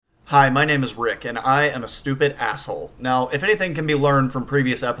Hi, my name is Rick, and I am a stupid asshole. Now, if anything can be learned from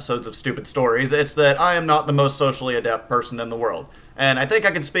previous episodes of Stupid Stories, it's that I am not the most socially adept person in the world. And I think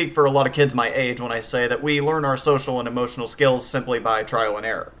I can speak for a lot of kids my age when I say that we learn our social and emotional skills simply by trial and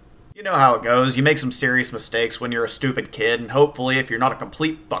error. You know how it goes. You make some serious mistakes when you're a stupid kid, and hopefully, if you're not a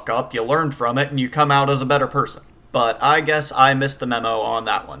complete fuck-up, you learn from it and you come out as a better person. But I guess I missed the memo on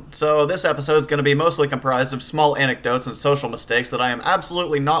that one. So this episode is going to be mostly comprised of small anecdotes and social mistakes that I am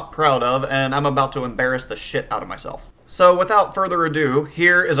absolutely not proud of, and I'm about to embarrass the shit out of myself. So without further ado,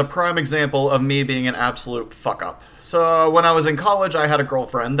 here is a prime example of me being an absolute fuck-up. So when I was in college, I had a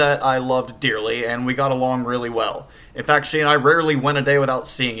girlfriend that I loved dearly, and we got along really well. In fact, she and I rarely went a day without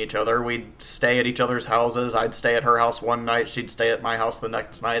seeing each other. We'd stay at each other's houses. I'd stay at her house one night, she'd stay at my house the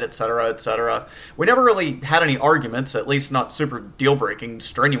next night, etc., etc. We never really had any arguments, at least not super deal-breaking,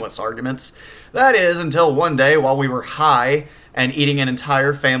 strenuous arguments. That is, until one day, while we were high and eating an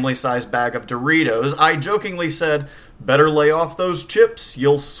entire family-sized bag of Doritos, I jokingly said, "Better lay off those chips,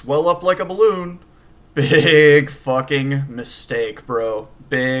 you'll swell up like a balloon." Big fucking mistake, bro.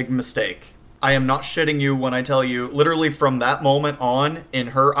 Big mistake. I am not shitting you when I tell you, literally from that moment on, in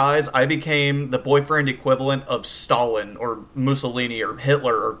her eyes, I became the boyfriend equivalent of Stalin, or Mussolini, or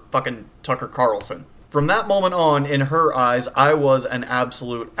Hitler, or fucking Tucker Carlson. From that moment on, in her eyes, I was an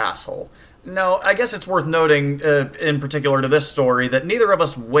absolute asshole. Now, I guess it's worth noting, in particular to this story, that neither of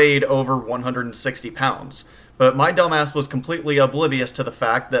us weighed over 160 pounds. But my dumbass was completely oblivious to the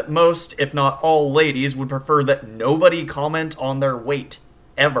fact that most, if not all, ladies would prefer that nobody comment on their weight.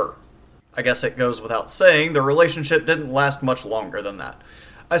 Ever. I guess it goes without saying, the relationship didn't last much longer than that.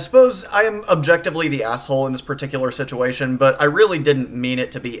 I suppose I am objectively the asshole in this particular situation, but I really didn't mean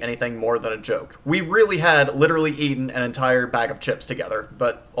it to be anything more than a joke. We really had literally eaten an entire bag of chips together,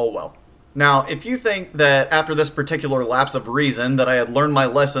 but oh well. Now, if you think that after this particular lapse of reason that I had learned my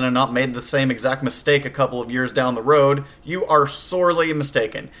lesson and not made the same exact mistake a couple of years down the road, you are sorely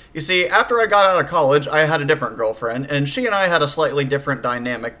mistaken. You see, after I got out of college, I had a different girlfriend, and she and I had a slightly different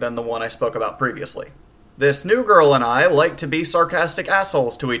dynamic than the one I spoke about previously. This new girl and I liked to be sarcastic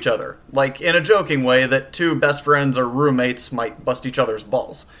assholes to each other, like in a joking way that two best friends or roommates might bust each other's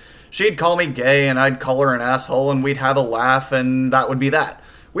balls. She'd call me gay, and I'd call her an asshole, and we'd have a laugh, and that would be that.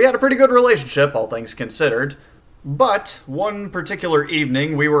 We had a pretty good relationship, all things considered. But one particular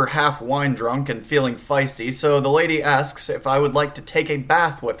evening, we were half wine drunk and feeling feisty, so the lady asks if I would like to take a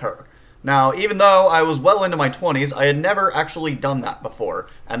bath with her. Now, even though I was well into my 20s, I had never actually done that before,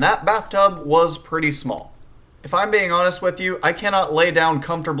 and that bathtub was pretty small. If I'm being honest with you, I cannot lay down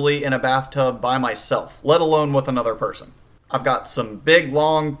comfortably in a bathtub by myself, let alone with another person. I've got some big,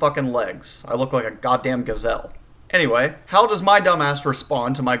 long fucking legs. I look like a goddamn gazelle. Anyway, how does my dumbass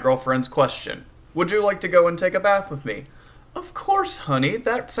respond to my girlfriend's question? Would you like to go and take a bath with me? Of course, honey.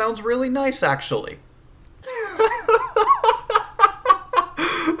 That sounds really nice, actually.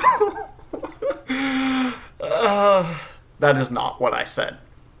 That is not what I said.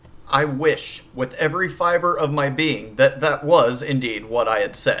 I wish, with every fiber of my being, that was indeed what I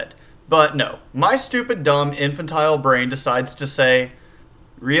had said. But no, my stupid, dumb, infantile brain decides to say,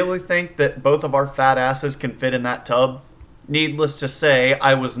 "Really think that both of our fat asses can fit in that tub?" Needless to say,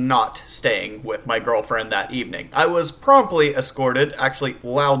 I was not staying with my girlfriend that evening. I was promptly escorted, actually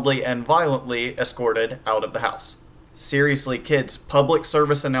loudly and violently escorted, out of the house. Seriously, kids, public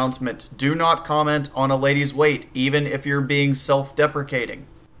service announcement, do not comment on a lady's weight, even if you're being self-deprecating.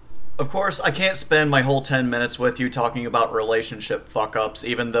 Of course, I can't spend my whole 10 minutes with you talking about relationship fuck-ups,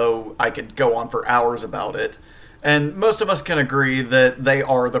 even though I could go on for hours about it. And most of us can agree that they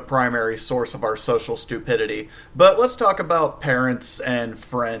are the primary source of our social stupidity. But let's talk about parents and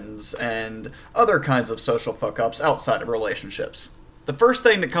friends and other kinds of social fuck-ups outside of relationships. The first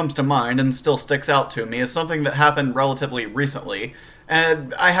thing that comes to mind and still sticks out to me is something that happened relatively recently,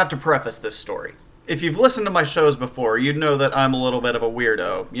 and I have to preface this story. If you've listened to my shows before, you'd know that I'm a little bit of a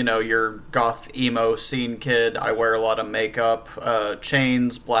weirdo. You know, your goth, emo, scene kid, I wear a lot of makeup,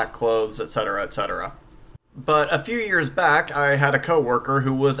 chains, black clothes, etc., etc. But a few years back, I had a coworker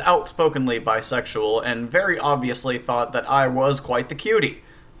who was outspokenly bisexual and very obviously thought that I was quite the cutie.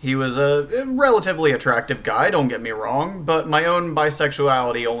 He was a relatively attractive guy, don't get me wrong, but my own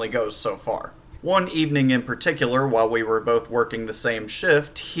bisexuality only goes so far. One evening in particular, while we were both working the same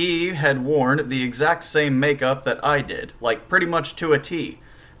shift, he had worn the exact same makeup that I did, like pretty much to a T,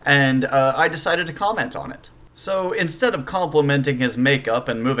 and I decided to comment on it. So instead of complimenting his makeup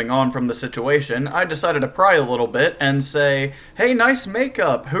and moving on from the situation, I decided to pry a little bit and say, "Hey, nice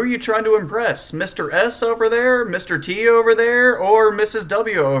makeup. Who are you trying to impress? Mr. S over there, Mr. T over there, or Mrs.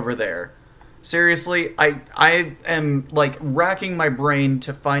 W over there?" Seriously, I am like racking my brain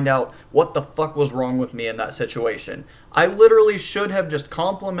to find out what the fuck was wrong with me in that situation. I literally should have just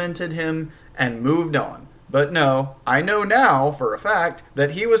complimented him and moved on. But no, I know now for a fact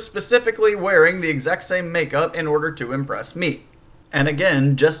that he was specifically wearing the exact same makeup in order to impress me. And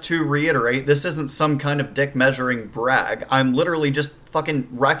again, just to reiterate, this isn't some kind of dick measuring brag. I'm literally just fucking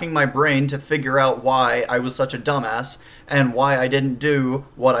racking my brain to figure out why I was such a dumbass and why I didn't do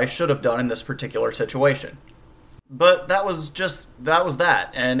what I should have done in this particular situation. But that was that,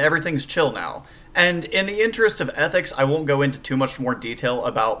 and everything's chill now. And in the interest of ethics, I won't go into too much more detail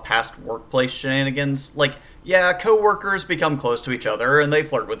about past workplace shenanigans. Like, yeah, coworkers become close to each other and they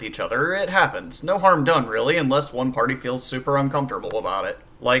flirt with each other. It happens. No harm done, really, unless one party feels super uncomfortable about it.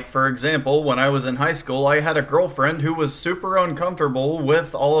 Like, for example, when I was in high school, I had a girlfriend who was super uncomfortable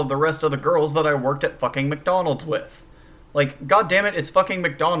with all of the rest of the girls that I worked at fucking McDonald's with. Like, goddammit, it's fucking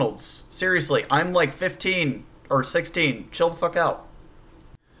McDonald's. Seriously, I'm like 15 or 16. Chill the fuck out.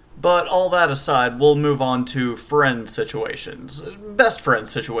 But all that aside, we'll move on to friend situations. Best friend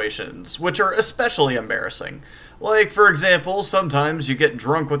situations, which are especially embarrassing. Like, for example, sometimes you get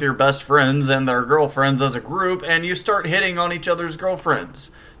drunk with your best friends and their girlfriends as a group, and you start hitting on each other's girlfriends.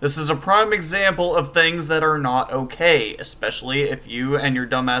 This is a prime example of things that are not okay, especially if you and your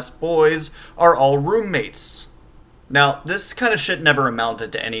dumbass boys are all roommates. Now, this kind of shit never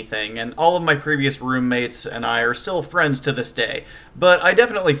amounted to anything, and all of my previous roommates and I are still friends to this day, but I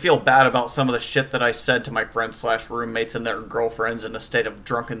definitely feel bad about some of the shit that I said to my friends/roommates and their girlfriends in a state of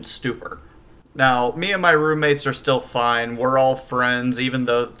drunken stupor. Now, me and my roommates are still fine. We're all friends, even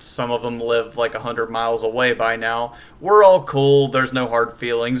though some of them live like 100 miles away by now. We're all cool, there's no hard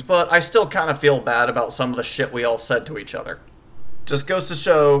feelings, but I still kind of feel bad about some of the shit we all said to each other. Just goes to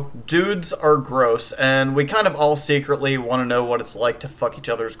show, dudes are gross, and we kind of all secretly want to know what it's like to fuck each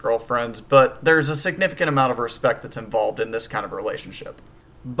other's girlfriends, but there's a significant amount of respect that's involved in this kind of relationship.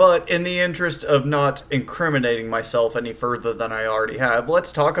 But in the interest of not incriminating myself any further than I already have,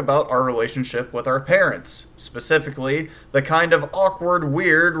 let's talk about our relationship with our parents. Specifically, the kind of awkward,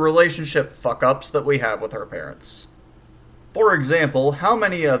 weird relationship fuck-ups that we have with our parents. For example, how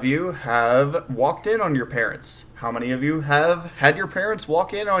many of you have walked in on your parents? How many of you have had your parents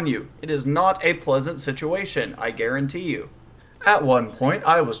walk in on you? It is not a pleasant situation, I guarantee you. At one point,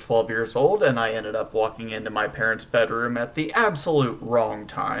 I was 12 years old, and I ended up walking into my parents' bedroom at the absolute wrong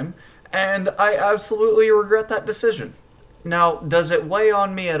time, and I absolutely regret that decision. Now, does it weigh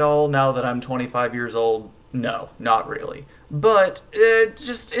on me at all now that I'm 25 years old? No, not really. But it's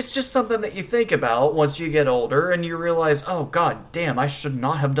just something that you think about once you get older and you realize, oh god damn, I should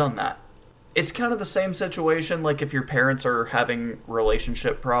not have done that. It's kind of the same situation like if your parents are having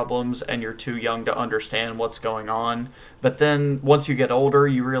relationship problems and you're too young to understand what's going on. But then once you get older,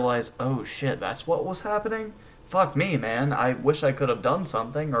 you realize, oh shit, that's what was happening? Fuck me, man. I wish I could have done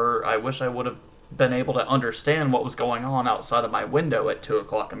something, or I wish I would have been able to understand what was going on outside of my window at 2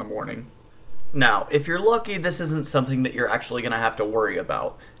 o'clock in the morning. Now, if you're lucky, this isn't something that you're actually going to have to worry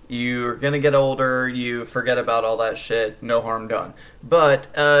about. You're going to get older, you forget about all that shit, no harm done. But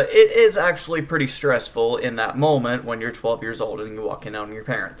it is actually pretty stressful in that moment when you're 12 years old and you walk in on your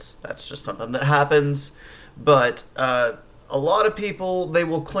parents. That's just something that happens. But a lot of people, they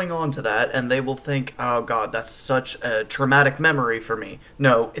will cling on to that and they will think, oh god, that's such a traumatic memory for me.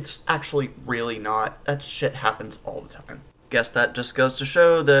 No, it's actually really not. That shit happens all the time. Guess that just goes to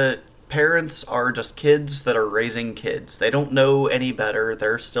show that parents are just kids that are raising kids. They don't know any better.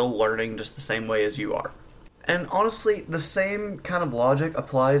 They're still learning just the same way as you are. And honestly, the same kind of logic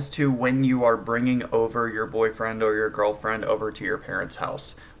applies to when you are bringing over your boyfriend or your girlfriend over to your parents'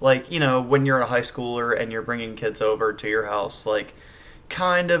 house. Like, you know, when you're a high schooler and you're bringing kids over to your house, like,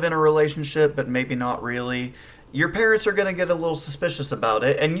 kind of in a relationship, but maybe not really. Your parents are going to get a little suspicious about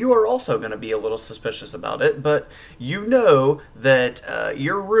it, and you are also going to be a little suspicious about it, but you know that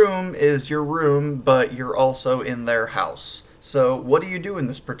your room is your room, but you're also in their house. So what do you do in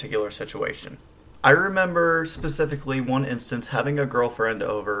this particular situation? I remember specifically one instance having a girlfriend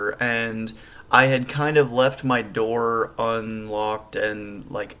over, and I had kind of left my door unlocked, and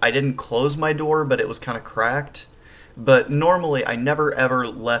like I didn't close my door, but it was kind of cracked. But normally I never ever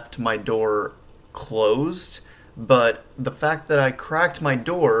left my door closed. But the fact that I cracked my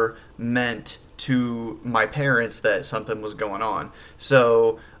door meant to my parents that something was going on.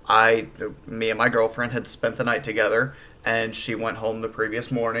 So me and my girlfriend had spent the night together, and she went home the previous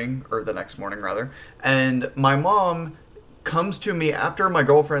morning, or the next morning rather, and my mom comes to me after my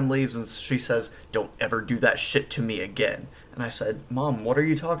girlfriend leaves and she says, "Don't ever do that shit to me again." And I said, "Mom, what are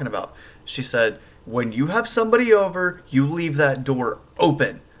you talking about?" She said, "When you have somebody over, you leave that door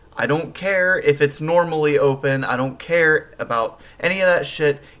open." I don't care if it's normally open. I don't care about any of that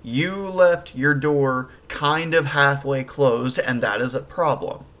shit. You left your door kind of halfway closed, and that is a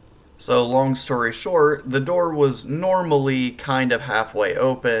problem. So, long story short, the door was normally kind of halfway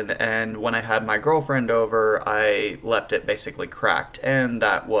open, and when I had my girlfriend over, I left it basically cracked, and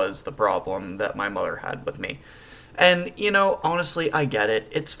that was the problem that my mother had with me. And, honestly, I get it.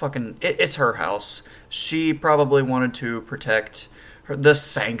 It's her house. She probably wanted to protect the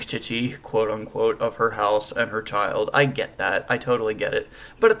sanctity, quote unquote, of her house and her child. I get that. I totally get it.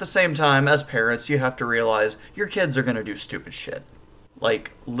 But at the same time, as parents, you have to realize your kids are gonna do stupid shit.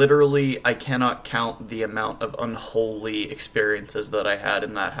 Like, literally, I cannot count the amount of unholy experiences that I had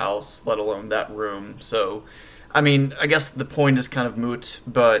in that house, let alone that room. So, I mean, I guess the point is kind of moot,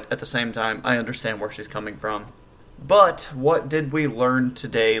 but at the same time, I understand where she's coming from. But what did we learn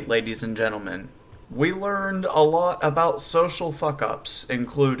today, ladies and gentlemen? We learned a lot about social fuck-ups,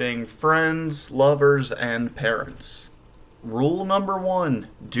 including friends, lovers, and parents. Rule number 1,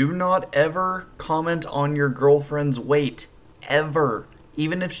 do not ever comment on your girlfriend's weight. Ever.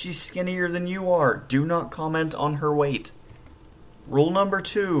 Even if she's skinnier than you are, do not comment on her weight. Rule number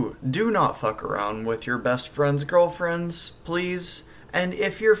 2, do not fuck around with your best friend's girlfriends, please. And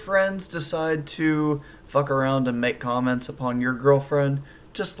if your friends decide to fuck around and make comments upon your girlfriend,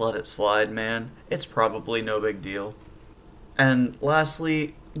 just let it slide, man. It's probably no big deal. And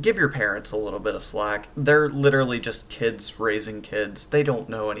lastly, give your parents a little bit of slack. They're literally just kids raising kids. They don't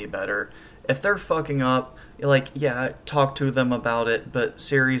know any better. If they're fucking up, yeah, talk to them about it, but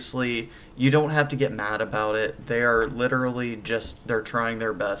seriously, you don't have to get mad about it. They are literally they're trying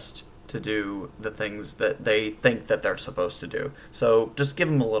their best to do the things that they think that they're supposed to do. So just give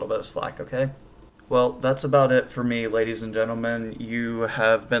them a little bit of slack, okay? Well, that's about it for me, ladies and gentlemen. You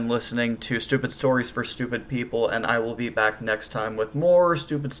have been listening to Stupid Stories for Stupid People, and I will be back next time with more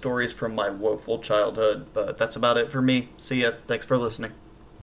stupid stories from my woeful childhood. But that's about it for me. See ya. Thanks for listening.